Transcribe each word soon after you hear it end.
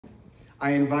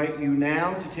I invite you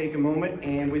now to take a moment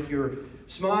and with your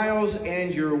smiles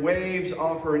and your waves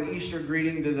offer an Easter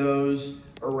greeting to those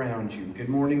around you. Good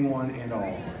morning, one and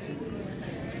all.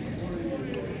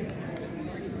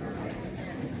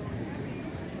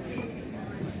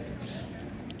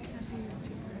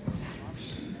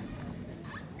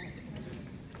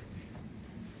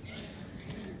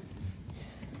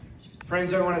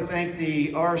 Friends, I want to thank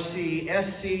the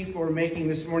RCSC for making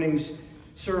this morning's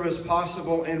service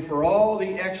possible and for all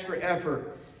the extra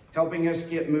effort helping us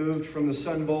get moved from the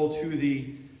Sun Bowl to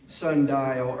the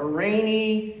Sundial. A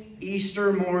rainy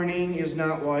Easter morning is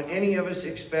not what any of us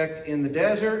expect in the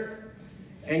desert,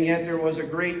 and yet there was a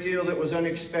great deal that was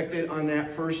unexpected on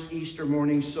that first Easter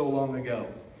morning so long ago.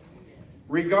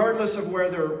 Regardless of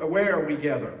where we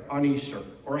gather on Easter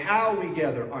or how we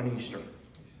gather on Easter,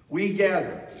 we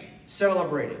gather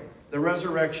celebrating the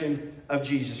resurrection of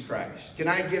Jesus Christ. Can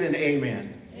I get an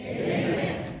amen?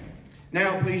 Amen.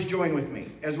 Now please join with me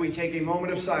as we take a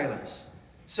moment of silence,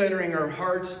 centering our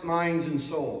hearts, minds, and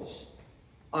souls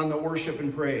on the worship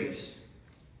and praise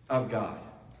of God.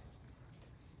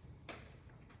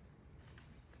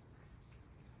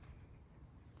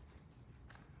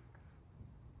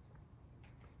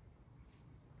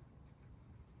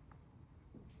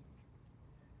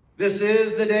 This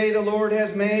is the day the Lord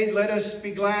has made. Let us be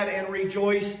glad and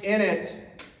rejoice in it.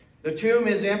 The tomb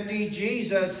is empty.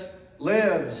 Jesus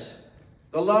lives.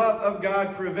 The love of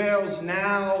God prevails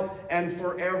now and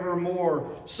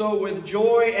forevermore. So with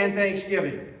joy and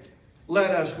thanksgiving,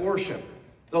 let us worship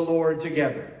the Lord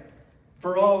together.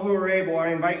 For all who are able, I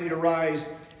invite you to rise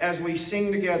as we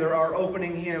sing together our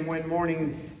opening hymn, When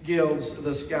Morning Gilds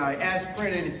the Sky, as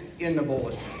printed in the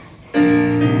bulletin.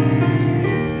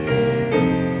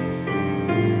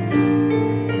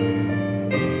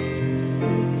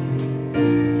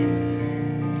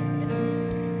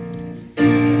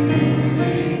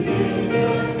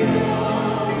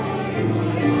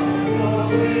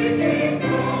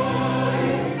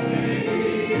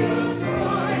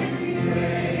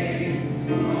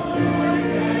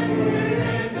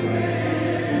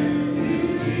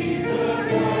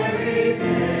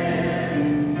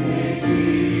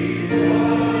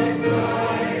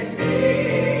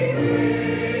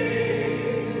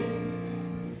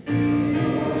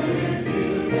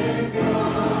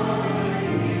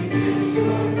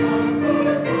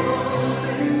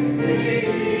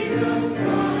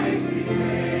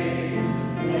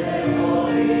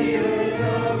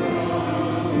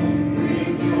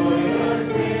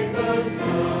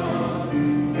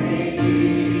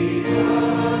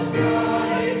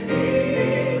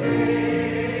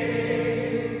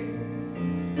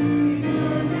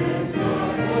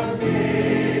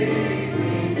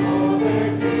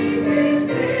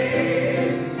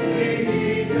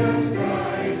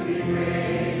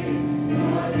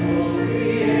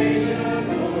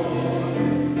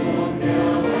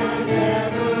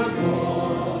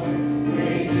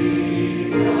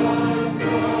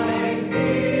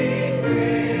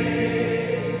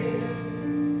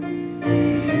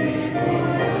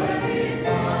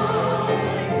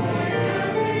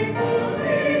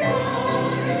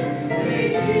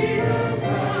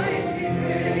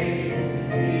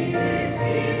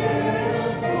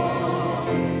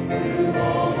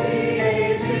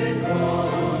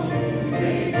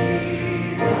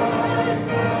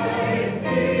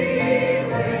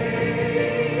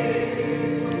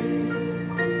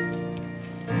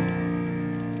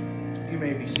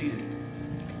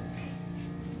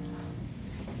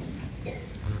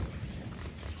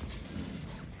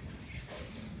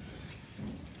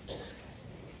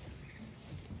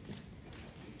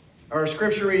 Our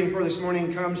scripture reading for this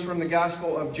morning comes from the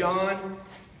Gospel of John.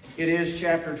 It is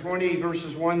chapter 20,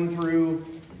 verses 1 through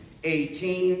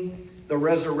 18, the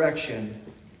resurrection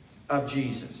of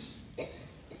Jesus.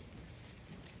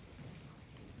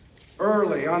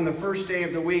 Early on the first day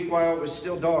of the week, while it was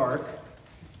still dark,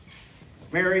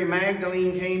 Mary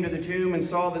Magdalene came to the tomb and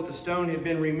saw that the stone had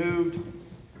been removed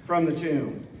from the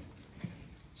tomb.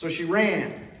 So she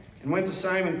ran and went to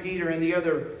Simon Peter and the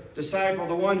other disciple,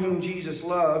 the one whom Jesus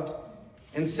loved,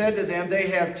 and said to them, "They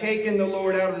have taken the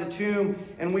Lord out of the tomb,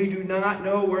 and we do not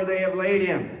know where they have laid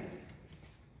him."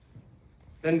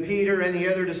 Then Peter and the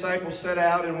other disciple set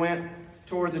out and went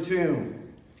toward the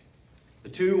tomb. The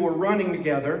two were running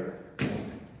together,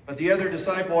 but the other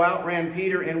disciple outran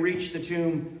Peter and reached the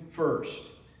tomb first.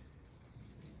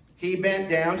 He bent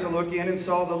down to look in and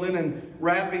saw the linen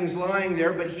wrappings lying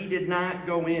there, but he did not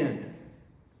go in.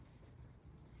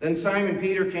 Then Simon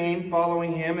Peter came,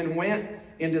 following him, and went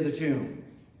into the tomb.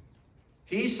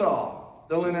 He saw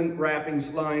the linen wrappings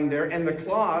lying there, and the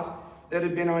cloth that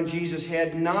had been on Jesus'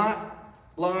 head, not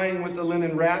lying with the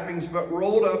linen wrappings, but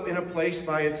rolled up in a place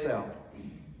by itself.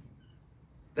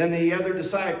 Then the other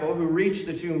disciple, who reached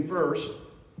the tomb first,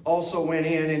 also went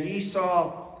in, and he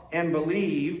saw and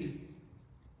believed,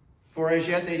 for as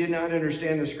yet they did not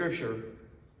understand the scripture,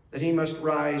 that he must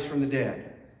rise from the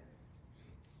dead.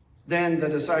 Then the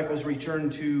disciples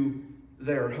returned to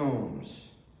their homes.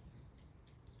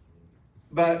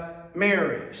 But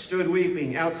Mary stood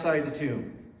weeping outside the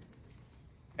tomb.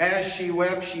 As she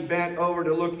wept, she bent over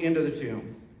to look into the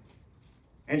tomb.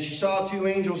 And she saw two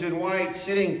angels in white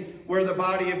sitting where the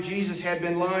body of Jesus had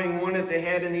been lying, one at the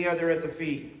head and the other at the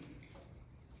feet.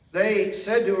 They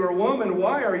said to her, "Woman,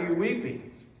 why are you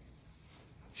weeping?"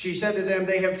 She said to them,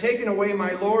 "They have taken away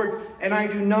my Lord, and I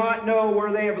do not know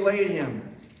where they have laid him."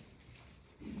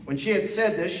 When she had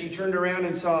said this, she turned around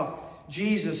and saw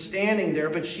Jesus standing there,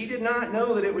 but she did not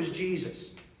know that it was Jesus.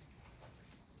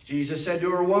 Jesus said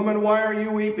to her, "Woman, why are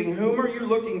you weeping? Whom are you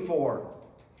looking for?"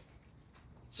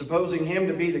 Supposing him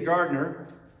to be the gardener,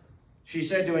 she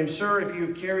said to him, "Sir, if you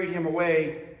have carried him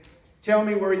away, tell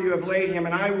me where you have laid him,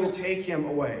 and I will take him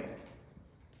away."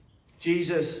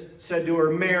 Jesus said to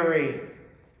her, "Mary."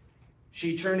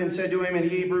 She turned and said to him in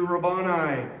Hebrew,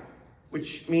 "Rabboni,"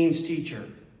 which means teacher.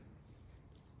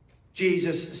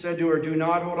 Jesus said to her, "Do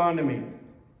not hold on to me,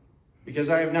 because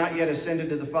I have not yet ascended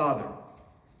to the Father.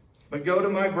 But go to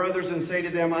my brothers and say to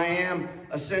them, I am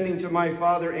ascending to my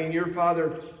Father and your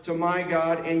Father, to my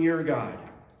God and your God."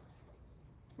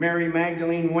 Mary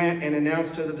Magdalene went and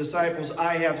announced to the disciples,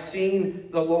 "I have seen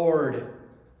the Lord."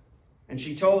 And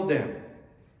she told them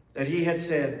that he had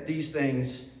said these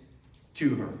things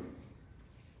to her.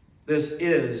 This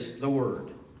is the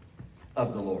word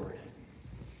of the Lord.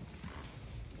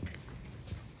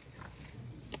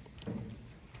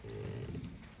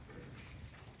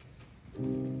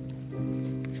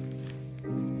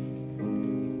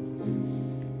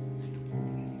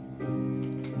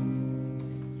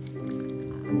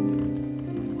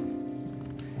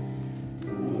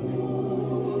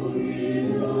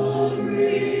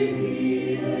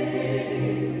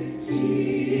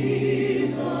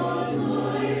 Jesus,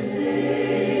 my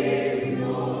Savior,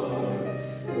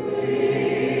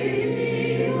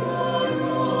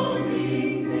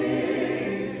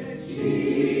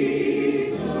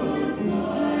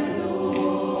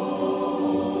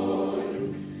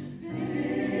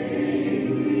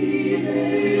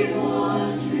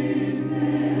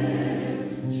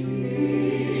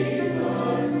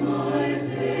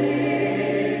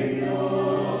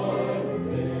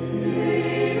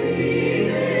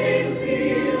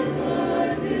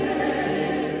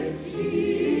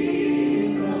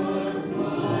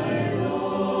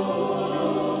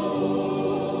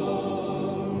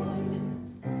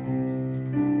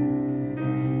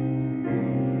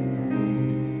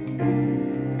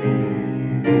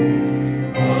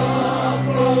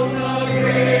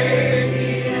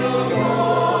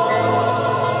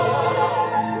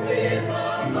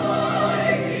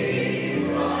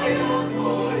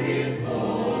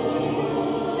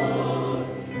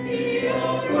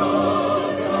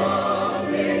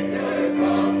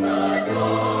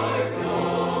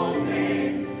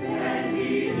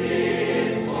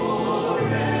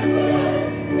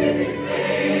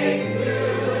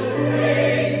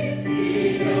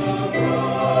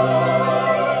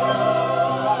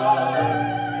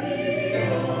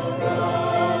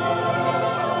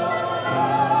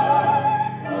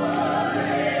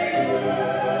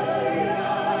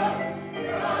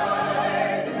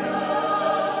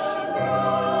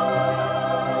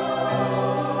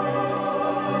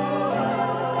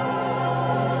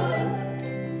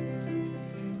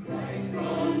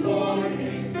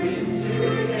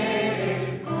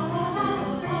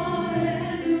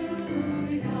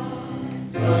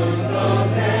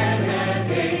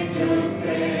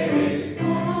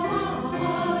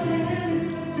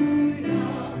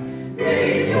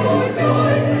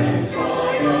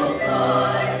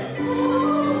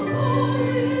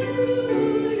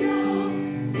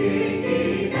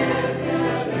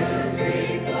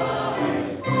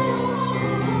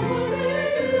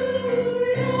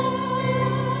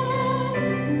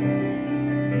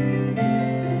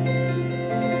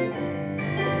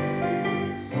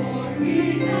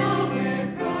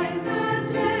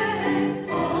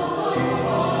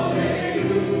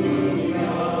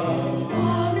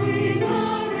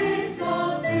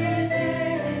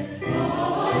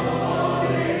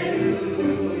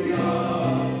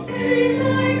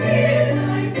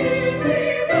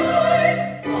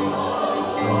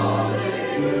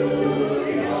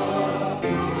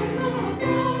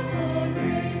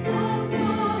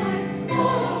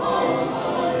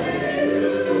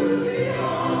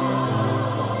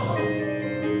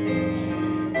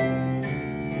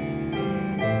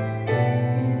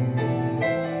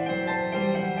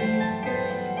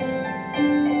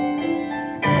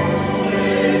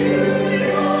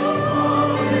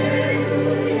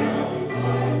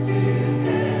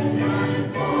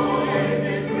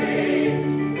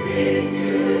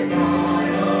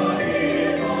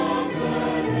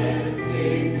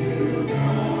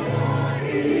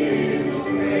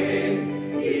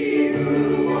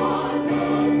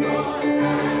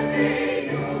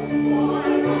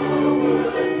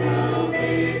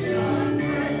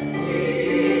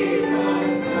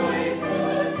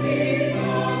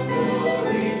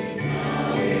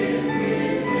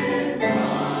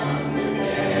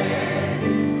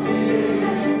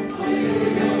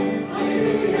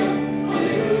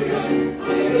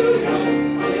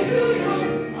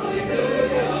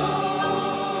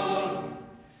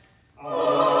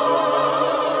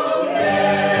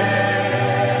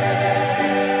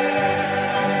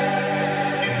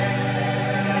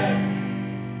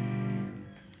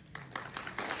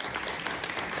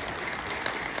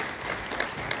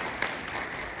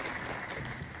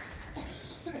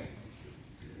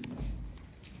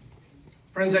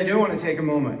 Friends, I do want to take a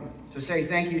moment to say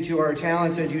thank you to our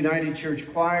talented United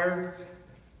Church Choir,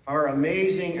 our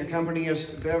amazing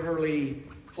accompanist, Beverly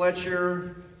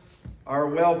Fletcher, our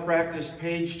well-practiced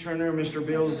page turner, Mr.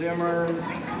 Bill Zimmer,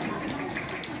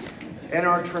 and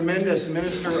our tremendous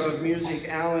minister of music,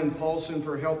 Alan Paulson,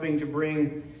 for helping to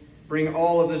bring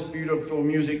all of this beautiful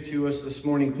music to us this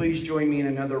morning. Please join me in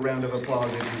another round of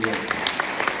applause if you will.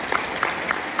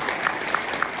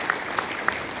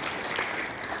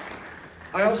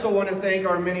 I also want to thank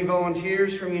our many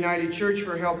volunteers from United Church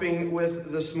for helping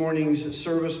with this morning's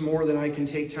service, more than I can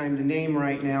take time to name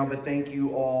right now, but thank you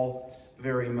all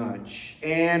very much.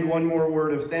 And one more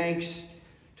word of thanks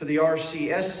to the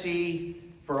RCSC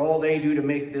for all they do to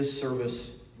make this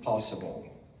service possible.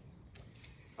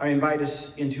 I invite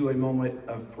us into a moment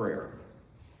of prayer.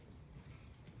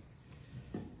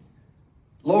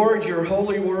 Lord, your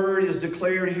holy word is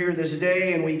declared here this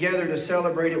day, and we gather to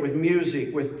celebrate it with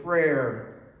music, with prayer,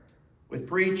 with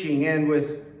preaching, and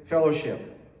with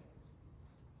fellowship.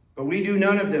 But we do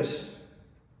none of this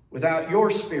without your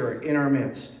Spirit in our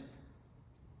midst.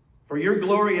 For your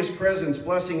glorious presence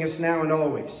blessing us now and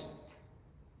always,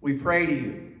 we pray to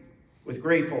you with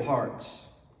grateful hearts.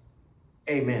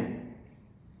 Amen.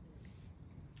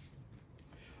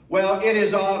 Well, it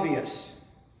is obvious.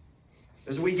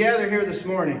 As we gather here this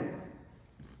morning,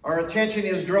 our attention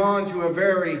is drawn to a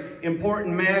very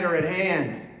important matter at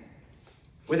hand.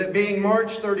 With it being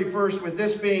March 31st, with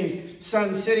this being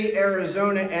Sun City,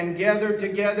 Arizona, and gathered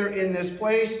together in this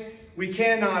place, we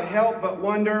cannot help but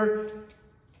wonder,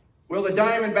 will the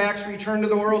Diamondbacks return to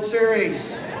the World Series?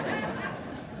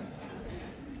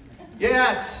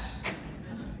 Yes,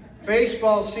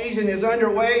 baseball season is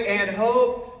underway and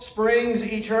hope springs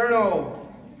eternal.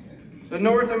 The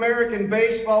North American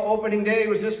Baseball opening day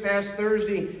was this past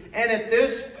Thursday, and at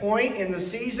this point in the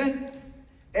season,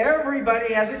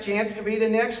 everybody has a chance to be the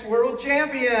next world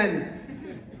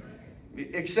champion.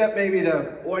 Except maybe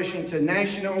the Washington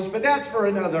Nationals, but that's for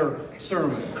another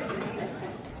sermon.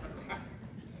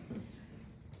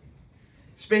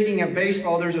 Speaking of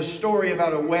baseball, there's a story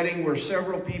about a wedding where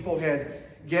several people had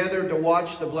gathered to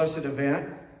watch the blessed event.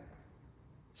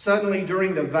 Suddenly,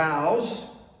 during the vows,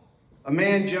 a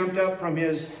man jumped up from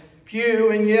his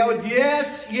pew and yelled,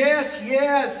 "Yes, yes,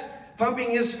 yes," pumping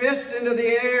his fists into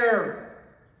the air.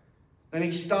 Then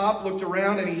he stopped, looked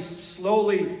around, and he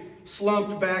slowly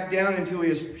slumped back down into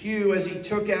his pew as he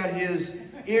took out his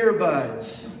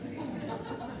earbuds.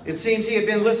 It seems he had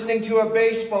been listening to a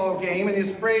baseball game, and his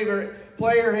favorite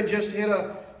player had just hit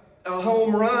a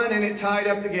home run, and it tied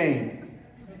up the game.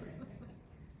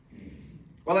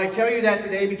 Well, I tell you that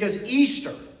today because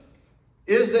Easter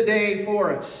is the day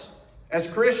for us as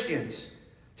Christians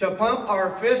to pump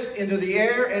our fists into the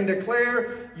air and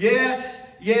declare, yes,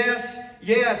 yes,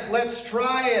 yes. Let's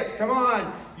try it. Come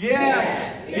on.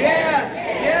 Yes, yes,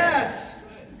 yes,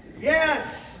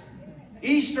 yes.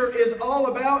 Easter is all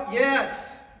about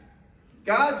yes.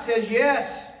 God says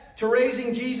yes to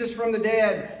raising Jesus from the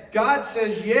dead. God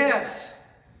says yes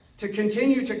to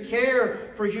continue to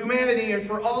care for humanity and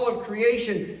for all of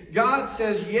creation. God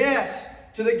says yes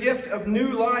to the gift of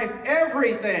new life.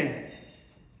 Everything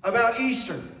about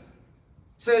Easter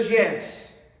says yes.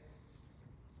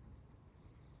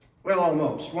 Well,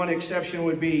 almost. One exception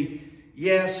would be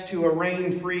yes to a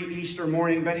rain-free Easter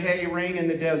morning, but hey, rain in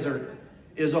the desert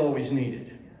is always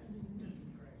needed.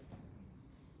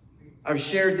 I've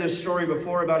shared this story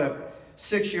before about a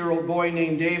 6-year-old boy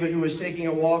named David who was taking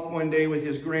a walk one day with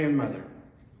his grandmother.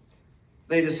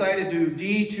 They decided to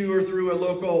detour through a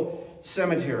local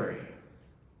cemetery.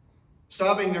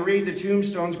 Stopping to read the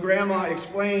tombstones, Grandma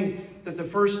explained that the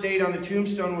first date on the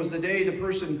tombstone was the day the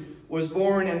person was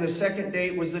born, and the second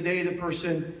date was the day the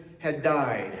person had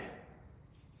died.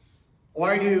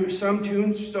 "Why do some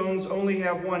tombstones only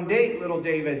have one date?" little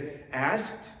David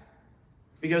asked.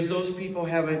 "Because those people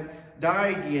haven't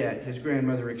died yet," his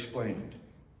grandmother explained.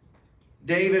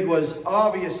 David was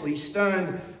obviously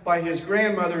stunned by his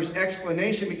grandmother's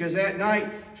explanation because that night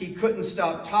he couldn't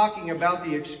stop talking about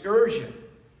the excursion.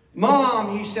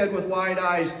 "Mom," he said with wide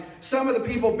eyes, "some of the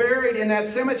people buried in that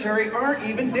cemetery aren't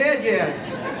even dead yet."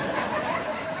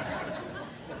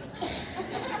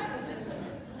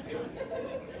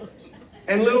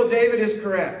 And little David is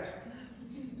correct,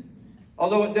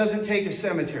 although it doesn't take a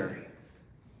cemetery.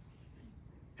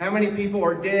 How many people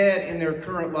are dead in their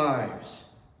current lives?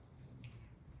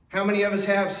 How many of us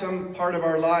have some part of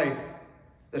our life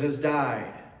that has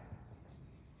died?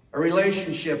 A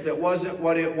relationship that wasn't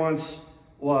what it once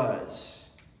was.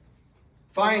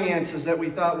 Finances that we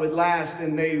thought would last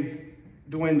and they've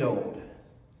dwindled.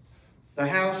 The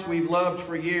house we've loved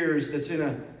for years that's in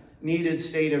a needed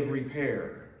state of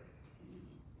repair.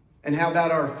 And how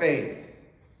about our faith?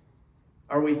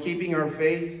 Are we keeping our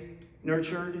faith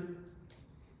nurtured?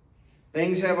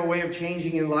 Things have a way of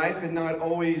changing in life, and not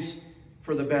always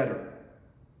for the better.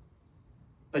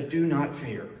 But do not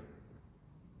fear.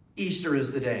 Easter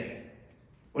is the day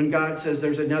when God says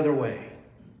there's another way.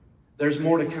 There's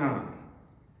more to come.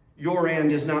 Your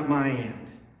end is not my end.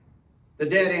 The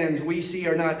dead ends we see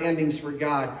are not endings for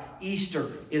God.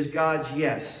 Easter is God's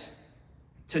yes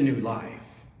to new life.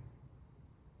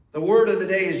 The word of the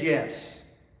day is yes.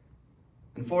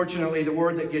 Unfortunately, the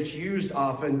word that gets used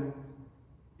often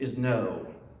is no.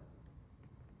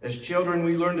 As children,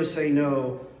 we learn to say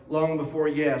no long before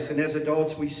yes, and as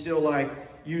adults, we still like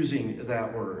using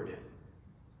that word.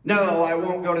 No, I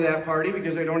won't go to that party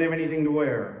because I don't have anything to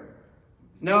wear.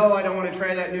 No, I don't want to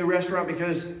try that new restaurant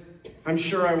because I'm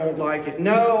sure I won't like it.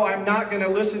 No, I'm not going to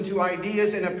listen to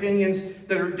ideas and opinions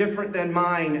that are different than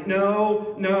mine.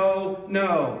 No, no,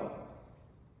 no.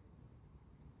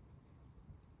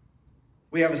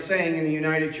 We have a saying in the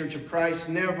United Church of Christ,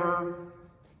 never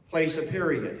place a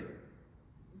period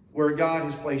where God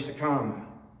has placed a comma.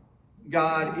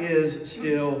 God is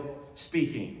still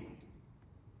speaking.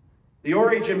 The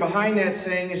origin behind that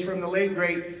saying is from the late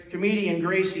great comedian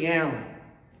Gracie Allen.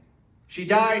 She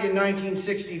died in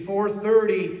 1964,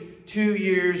 32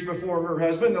 years before her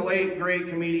husband, the late great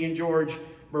comedian George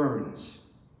Burns.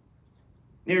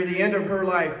 Near the end of her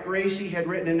life, Gracie had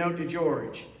written a note to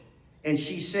George, and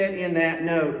she said in that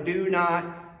note, do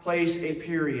not place a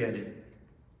period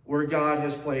where God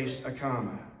has placed a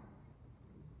comma.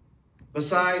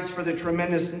 Besides, for the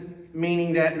tremendous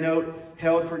meaning that note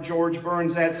held for George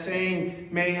Burns, that saying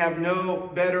may have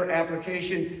no better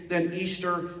application than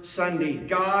Easter Sunday.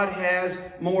 God has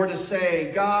more to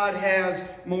say. God has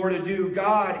more to do.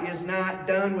 God is not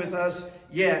done with us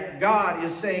yet. God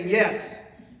is saying yes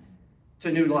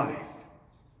to new life.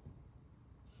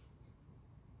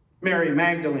 Mary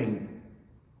Magdalene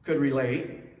could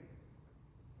relate.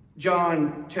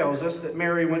 John tells us that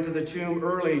Mary went to the tomb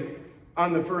early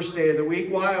on the first day of the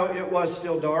week while it was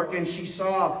still dark, and she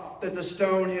saw that the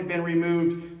stone had been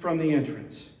removed from the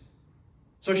entrance.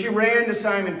 So she ran to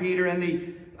Simon Peter and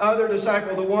the other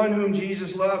disciple, the one whom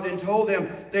Jesus loved, and told them,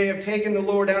 they have taken the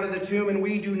Lord out of the tomb, and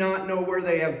we do not know where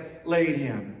they have laid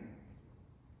him.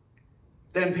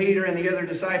 Then Peter and the other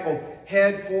disciple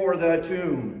head for the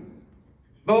tomb.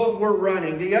 Both were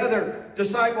running. The other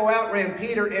disciple outran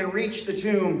Peter and reached the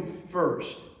tomb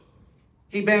first.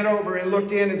 He bent over and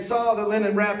looked in and saw the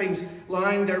linen wrappings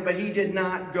lying there, but he did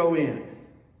not go in.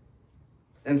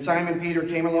 Then Simon Peter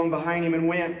came along behind him and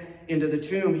went into the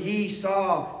tomb. He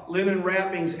saw linen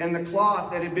wrappings and the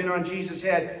cloth that had been on Jesus'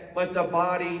 head, but the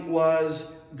body was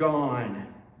gone.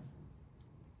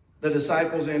 The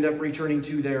disciples end up returning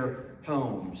to their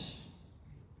homes.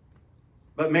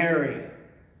 But Mary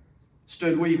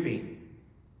stood weeping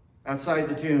outside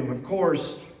the tomb. Of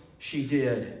course she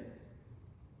did.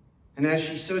 And as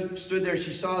she stood there,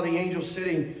 she saw the angel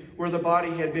sitting where the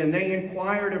body had been. They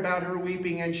inquired about her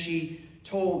weeping, and she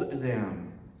told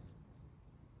them.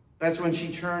 That's when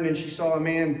she turned and she saw a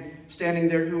man standing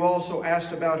there who also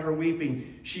asked about her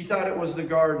weeping. She thought it was the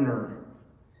gardener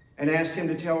and asked him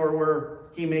to tell her where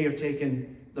he may have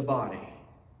taken the body.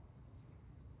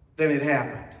 Then it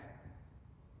happened.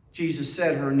 Jesus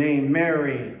said her name,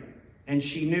 Mary, and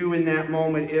she knew in that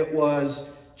moment it was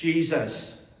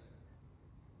Jesus.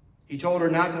 He told her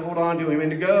not to hold on to him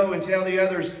and to go and tell the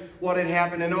others what had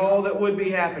happened and all that would be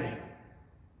happening.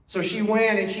 So she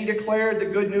went and she declared the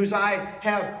good news. I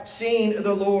have seen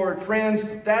the Lord. Friends,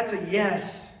 that's a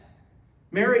yes.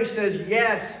 Mary says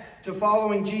yes to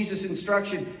following Jesus'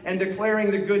 instruction and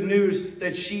declaring the good news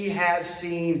that she has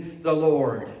seen the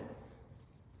Lord.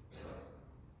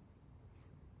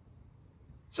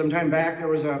 Sometime back, there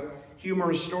was a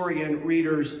humorous story in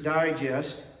Reader's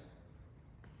Digest.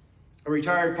 A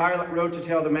retired pilot wrote to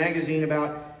tell the magazine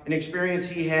about an experience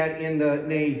he had in the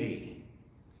Navy.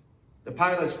 The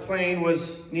pilot's plane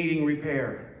was needing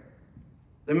repair.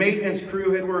 The maintenance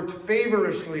crew had worked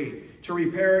feverishly to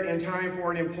repair it in time for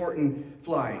an important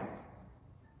flight.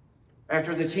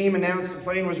 After the team announced the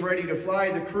plane was ready to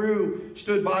fly, the crew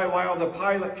stood by while the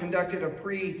pilot conducted a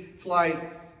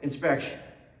pre-flight inspection.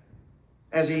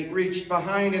 As he reached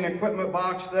behind an equipment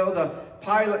box, though, the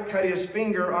pilot cut his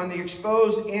finger on the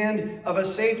exposed end of a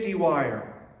safety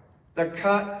wire. The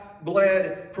cut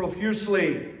bled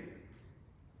profusely.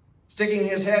 Sticking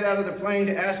his head out of the plane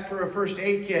to ask for a first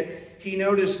aid kit, he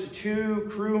noticed two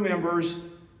crew members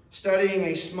studying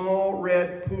a small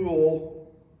red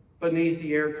pool beneath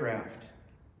the aircraft.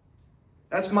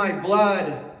 "That's my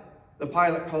blood," the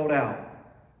pilot called out.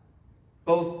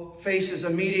 Both both faces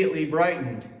immediately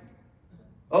brightened.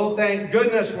 "Oh, thank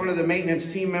goodness," one of the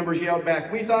maintenance team members yelled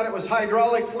back. "We thought it was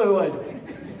hydraulic fluid."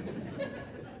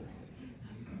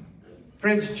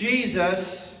 Friends,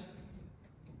 Jesus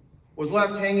was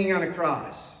left hanging on a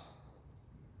cross,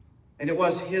 and it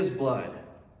was his blood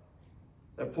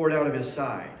that poured out of his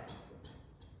side.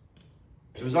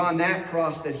 It was on that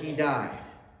cross that he died.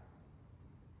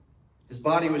 His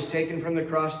body was taken from the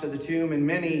cross to the tomb, and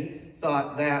many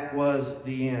thought that was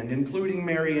the end, including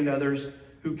Mary and others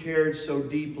who cared so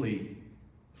deeply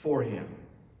for him.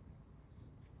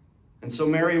 And so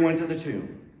Mary went to the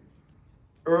tomb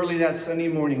early that Sunday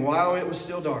morning while it was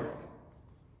still dark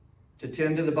to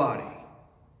tend to the body,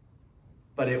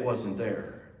 but it wasn't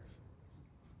there.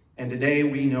 And today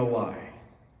we know why.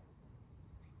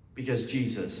 Because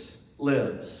Jesus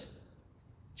lives.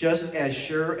 Just as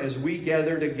sure as we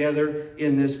gather together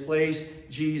in this place,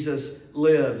 Jesus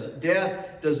lives.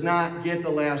 Death does not get the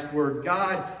last word.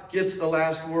 God gets the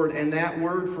last word, and that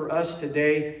word for us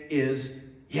today is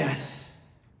yes.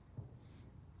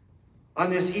 On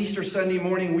this Easter Sunday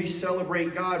morning, we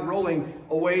celebrate God rolling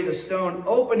away the stone,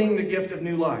 opening the gift of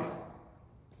new life,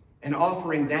 and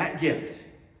offering that gift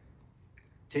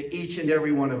to each and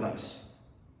every one of us.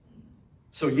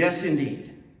 So yes, indeed,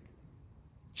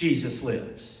 Jesus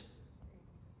lives.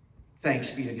 Thanks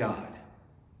be to God.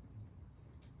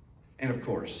 And of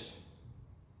course,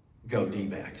 go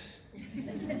D-backs.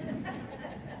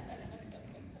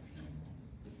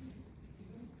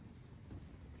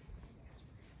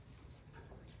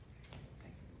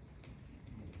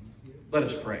 Let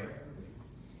us pray.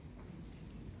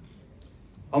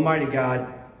 Almighty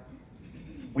God,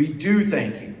 we do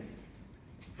thank you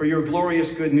for your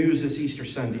glorious good news this Easter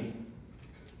Sunday.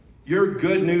 Your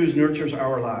good news nurtures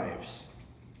our lives.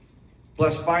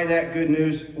 Blessed by that good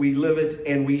news, we live it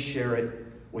and we share it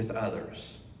with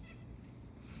others.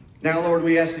 Now, Lord,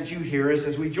 we ask that you hear us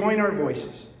as we join our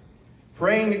voices,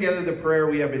 praying together the prayer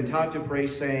we have been taught to pray,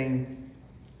 saying,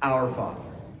 Our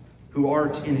Father, who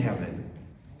art in heaven,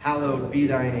 hallowed be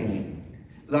thy name.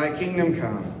 Thy kingdom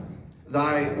come,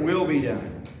 thy will be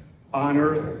done, on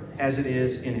earth as it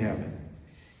is in heaven.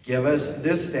 Give us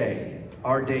this day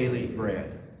our daily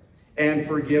bread, and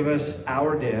forgive us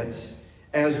our debts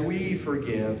as we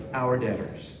forgive our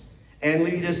debtors. And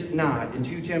lead us not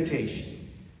into temptation,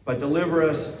 but deliver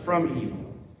us from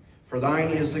evil. For thine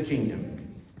is the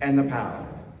kingdom, and the power,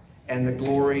 and the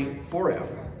glory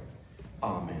forever.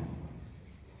 Amen.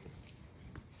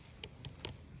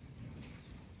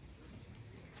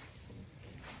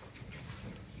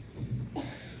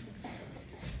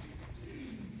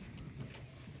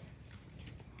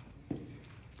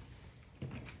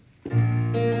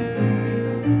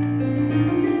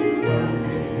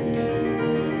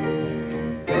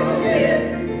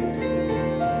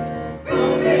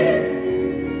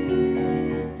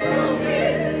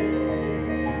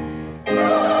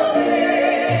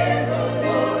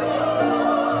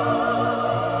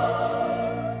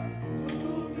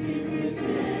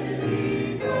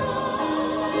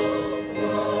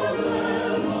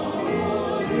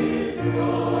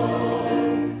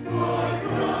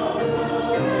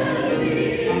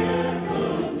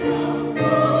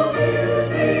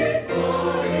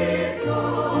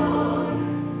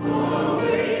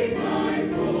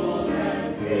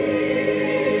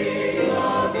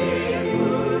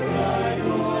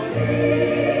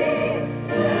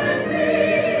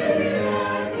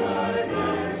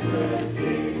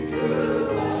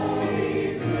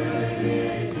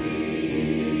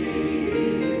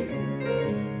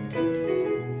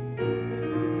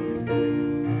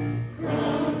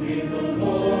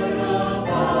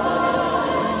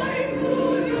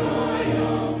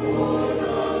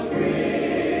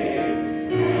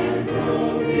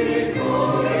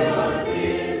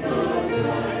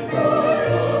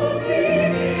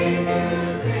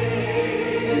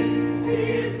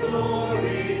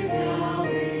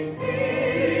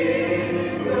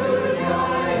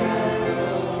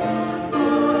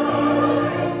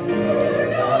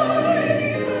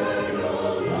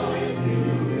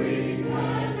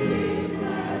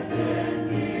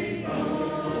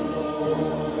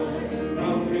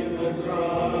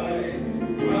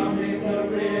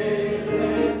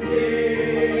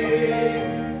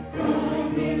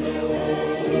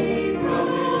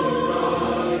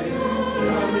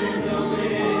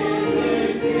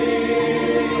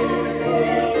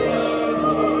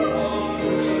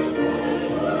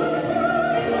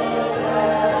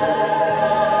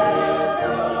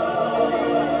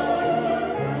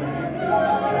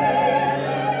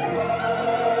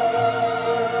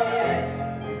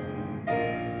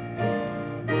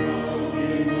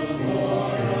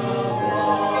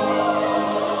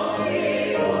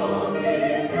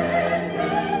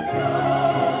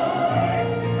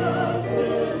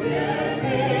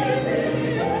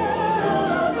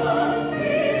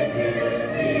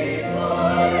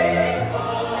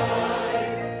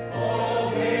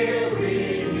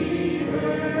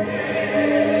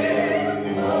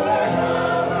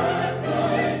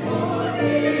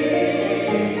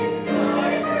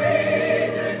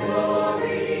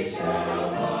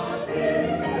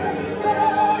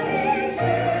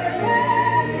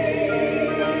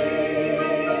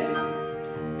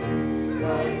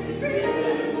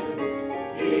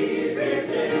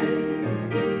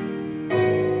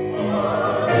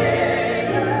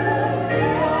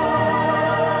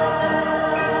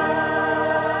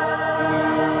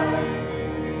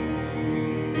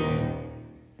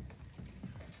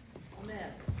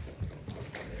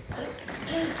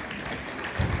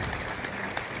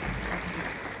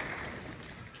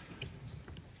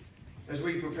 As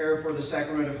we prepare for the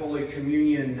sacrament of Holy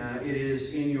Communion, it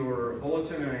is in your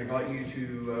bulletin, and I invite you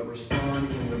to respond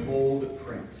in the bold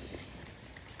print.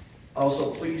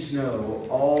 Also, please know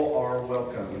all are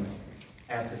welcome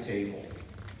at the table.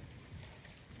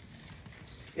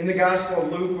 In the Gospel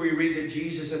of Luke, we read that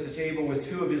Jesus at the table with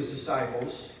two of his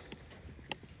disciples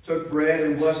took bread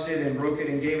and blessed it and broke it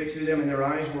and gave it to them, and their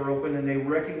eyes were open, and they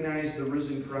recognized the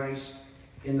risen Christ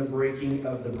in the breaking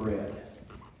of the bread.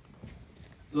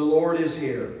 The Lord is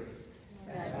here.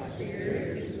 That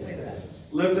Spirit is with us.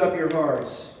 Lift up your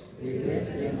hearts. We lift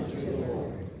them to the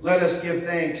Lord. Let us give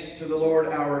thanks to the Lord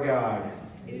our God.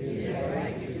 It is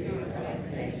right to give God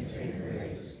thanks and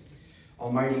praise.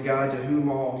 Almighty God, to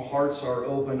whom all hearts are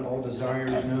open, all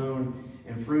desires known,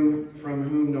 and from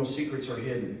whom no secrets are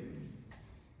hidden.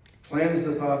 Cleanse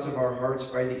the thoughts of our hearts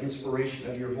by the inspiration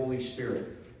of your Holy Spirit,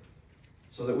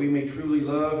 so that we may truly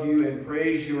love you and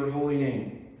praise your holy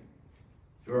name.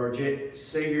 Through our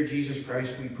Savior Jesus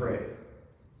Christ we pray.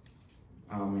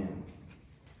 Amen.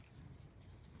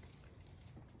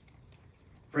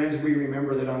 Friends, we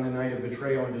remember that on the night of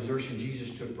betrayal and desertion,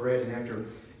 Jesus took bread, and after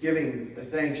giving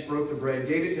thanks, broke the bread,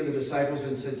 gave it to the disciples,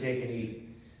 and said, "Take and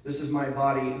eat. This is my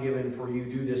body given for you.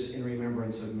 Do this in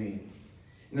remembrance of me."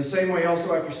 In the same way,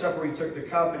 also after supper, he took the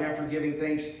cup, and after giving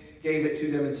thanks, gave it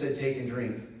to them and said, "Take and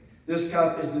drink. This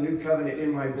cup is the new covenant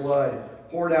in my blood,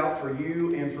 poured out for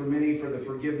you and for many for the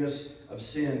forgiveness of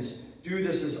sins. Do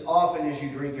this as often as you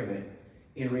drink of it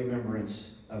in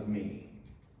remembrance of me."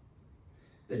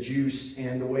 The juice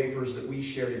and the wafers that we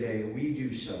share today, we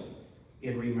do so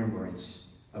in remembrance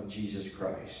of Jesus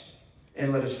Christ.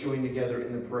 And let us join together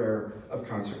in the prayer of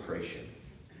consecration.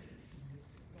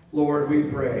 Lord, we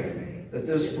pray that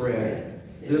this bread,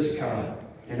 this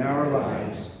cup, and our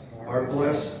lives are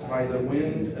blessed by the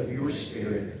wind of your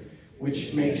Spirit,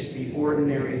 which makes the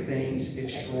ordinary things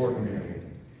extraordinary.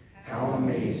 How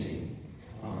amazing.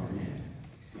 Amen.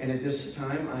 And at this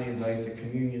time, I invite the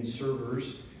communion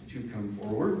servers to come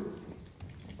forward.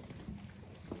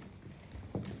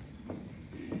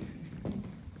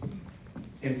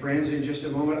 And friends, in just a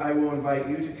moment, I will invite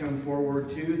you to come forward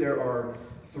too. There are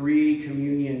 3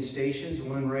 communion stations,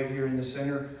 one right here in the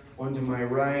center, one to my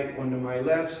right, one to my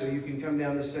left. So you can come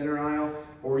down the center aisle,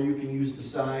 or you can use the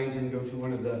sides and go to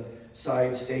one of the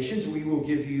side stations. We will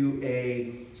give you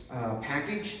a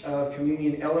package of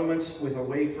communion elements with a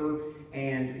wafer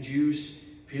and juice.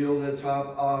 Peel the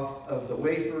top off of the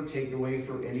wafer, take the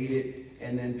wafer and eat it,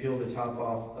 and then peel the top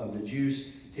off of the juice,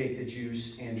 take the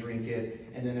juice and drink it.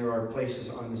 And then there are places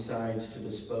on the sides to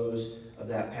dispose of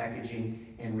that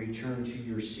packaging and return to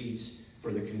your seats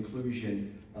for the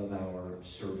conclusion of our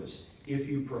service. If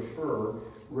you prefer,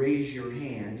 raise your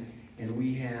hand, and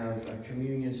we have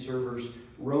communion servers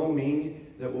roaming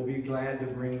that will be glad to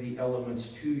bring the elements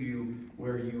to you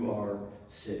where you are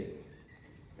sitting.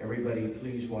 Everybody,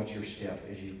 please watch your step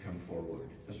as you come forward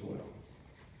as well.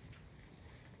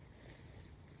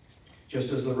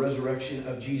 Just as the resurrection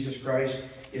of Jesus Christ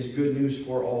is good news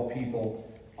for all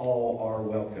people, all are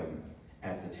welcome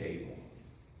at the table.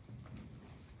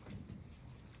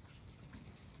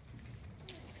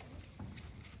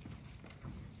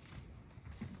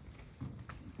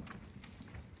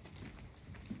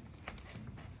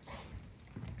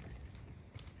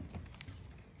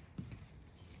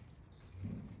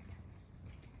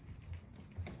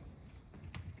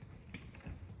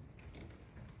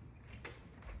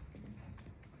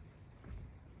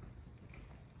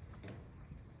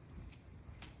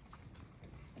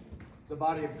 The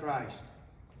body of Christ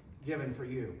given for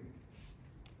you.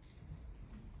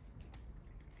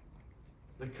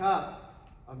 The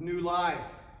cup of new life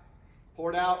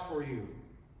poured out for you.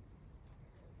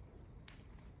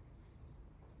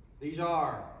 These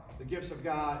are the gifts of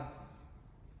God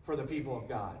for the people of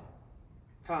God.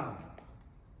 Come,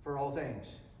 for all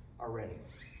things are ready.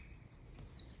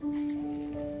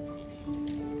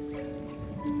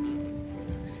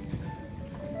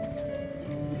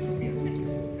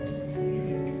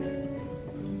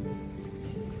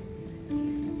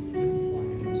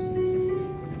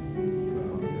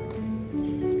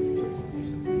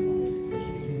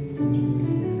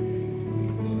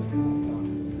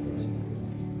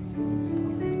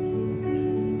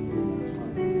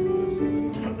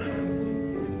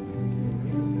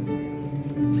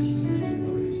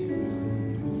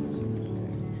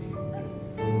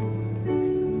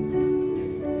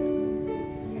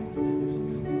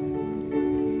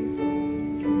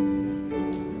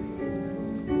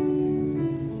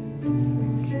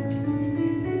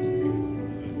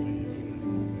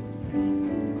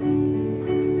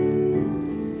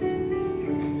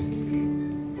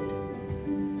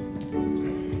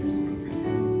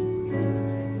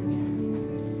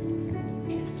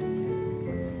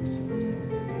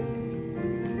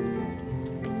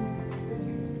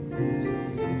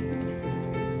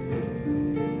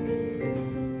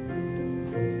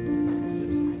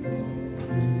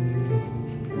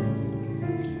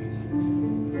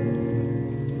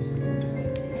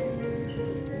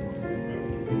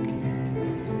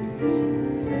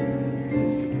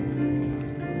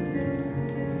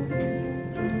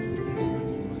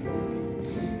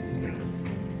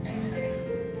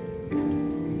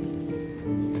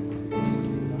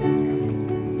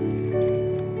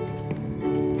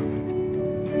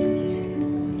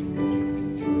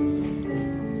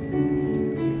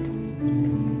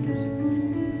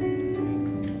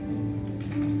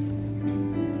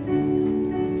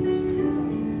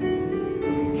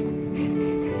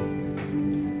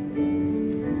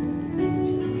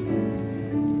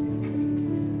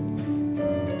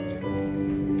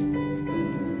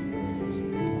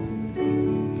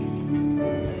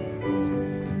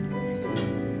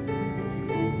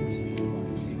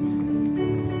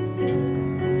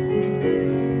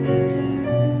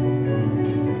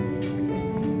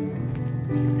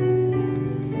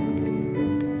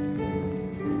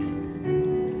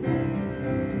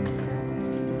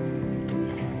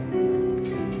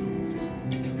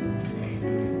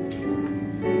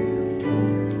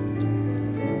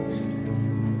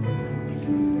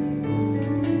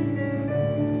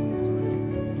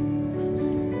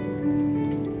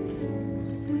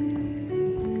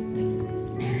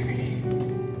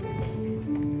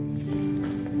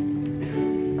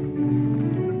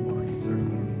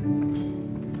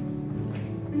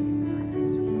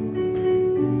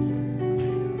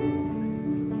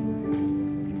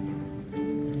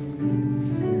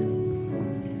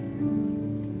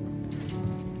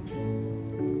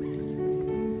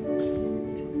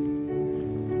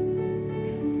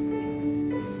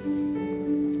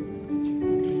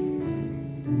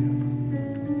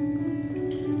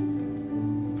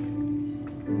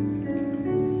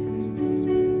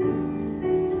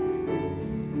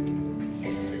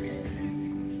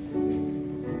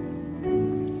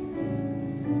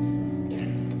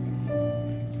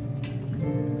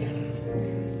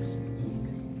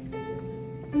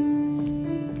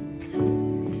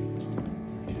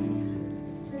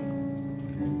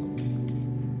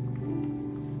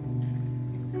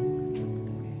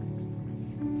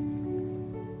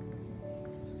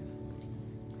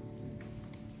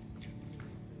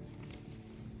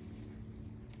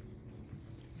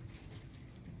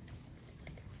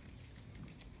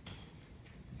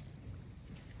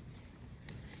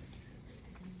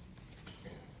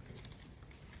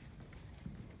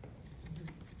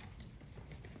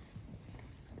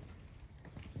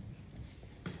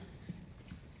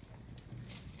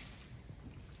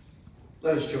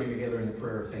 Let us join together in the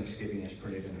prayer of thanksgiving as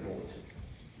printed in the bulletin.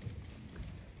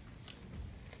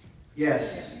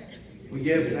 Yes, we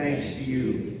give thanks to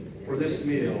you for this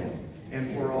meal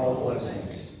and for all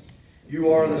blessings.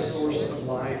 You are the source of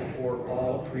life for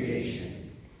all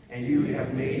creation, and you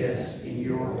have made us in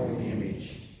your own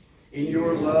image. In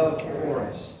your love for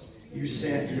us, you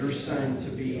sent your Son to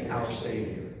be our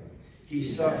Savior. He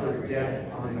suffered death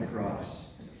on the cross.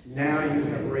 Now you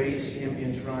have raised him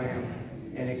in triumph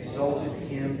and exalted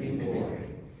him in glory.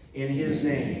 In his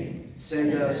name,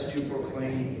 send us to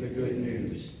proclaim the good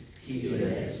news. He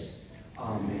lives.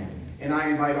 Amen. And I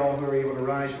invite all who are able to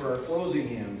rise for our closing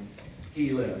hymn, He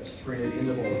Lives, printed in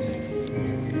the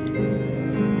bulletin.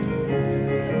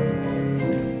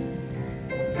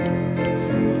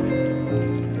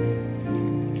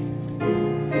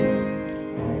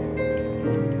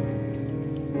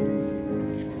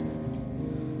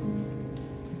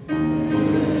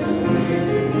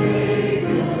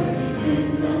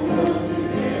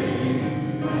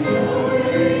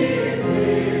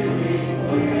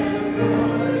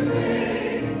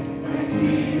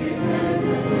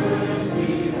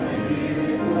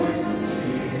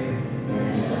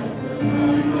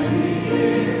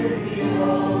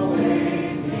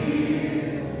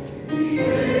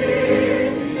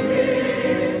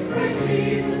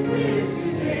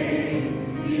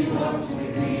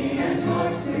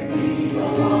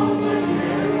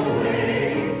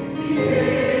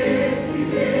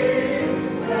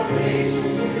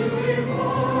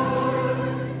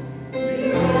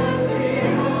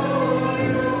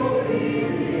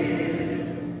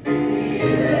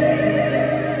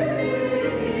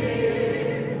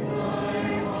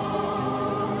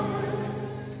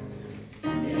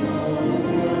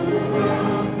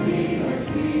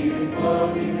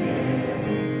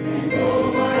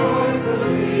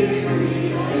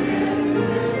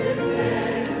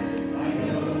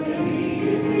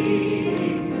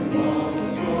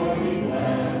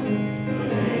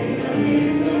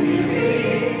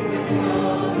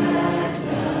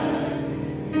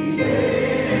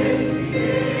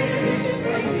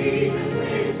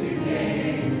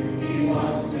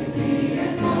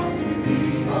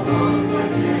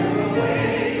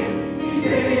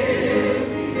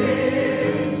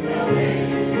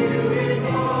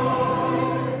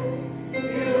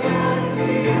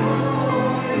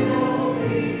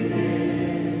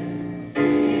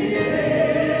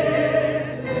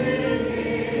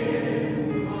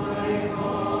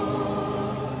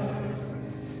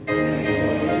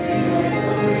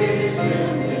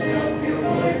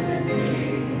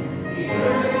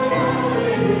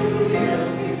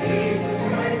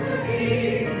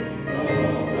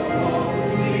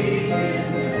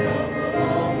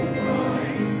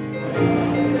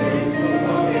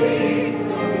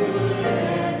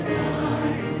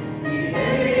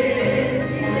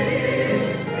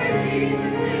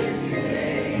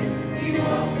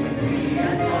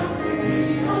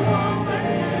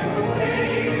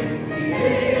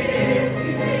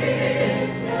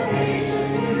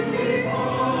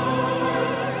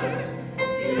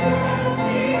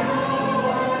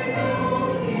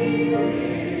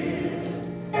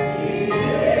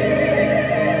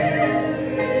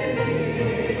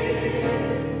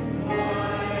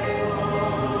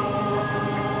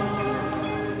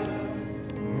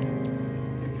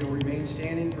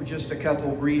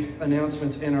 Couple brief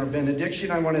announcements in our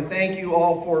benediction. I want to thank you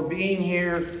all for being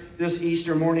here this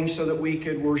Easter morning so that we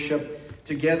could worship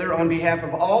together. On behalf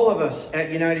of all of us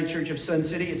at United Church of Sun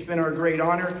City, it's been our great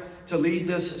honor to lead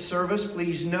this service.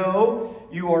 Please know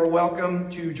you are welcome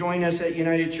to join us at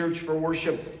United Church for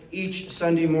worship each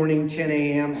Sunday morning, 10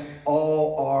 a.m.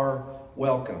 All are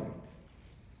welcome.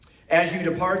 As you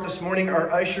depart this morning, our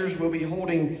ushers will be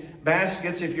holding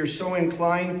baskets. If you're so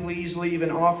inclined, please leave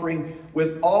an offering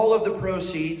with all of the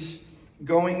proceeds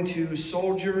going to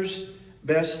Soldiers'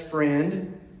 Best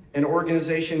Friend, an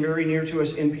organization very near to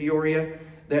us in Peoria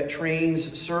that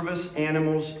trains service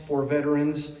animals for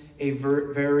veterans, a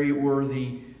very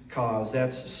worthy cause.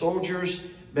 That's Soldiers'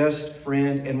 Best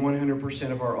Friend, and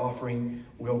 100% of our offering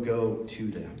will go to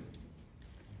them.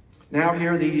 Now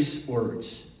hear these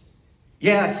words.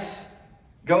 Yes,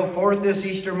 go forth this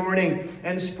Easter morning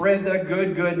and spread the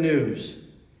good news.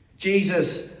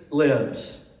 Jesus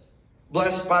lives.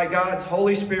 Blessed by God's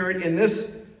Holy Spirit in this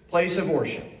place of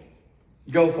worship.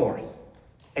 Go forth.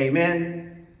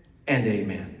 Amen and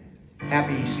amen.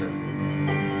 Happy Easter.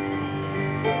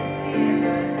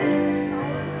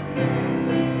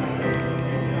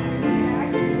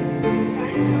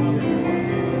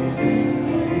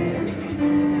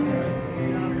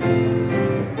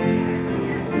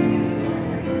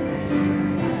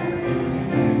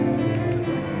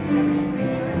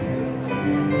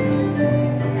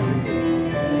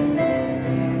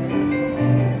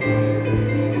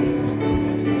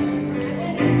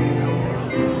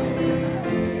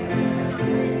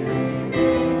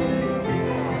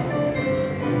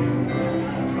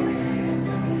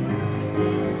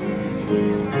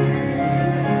 Amen.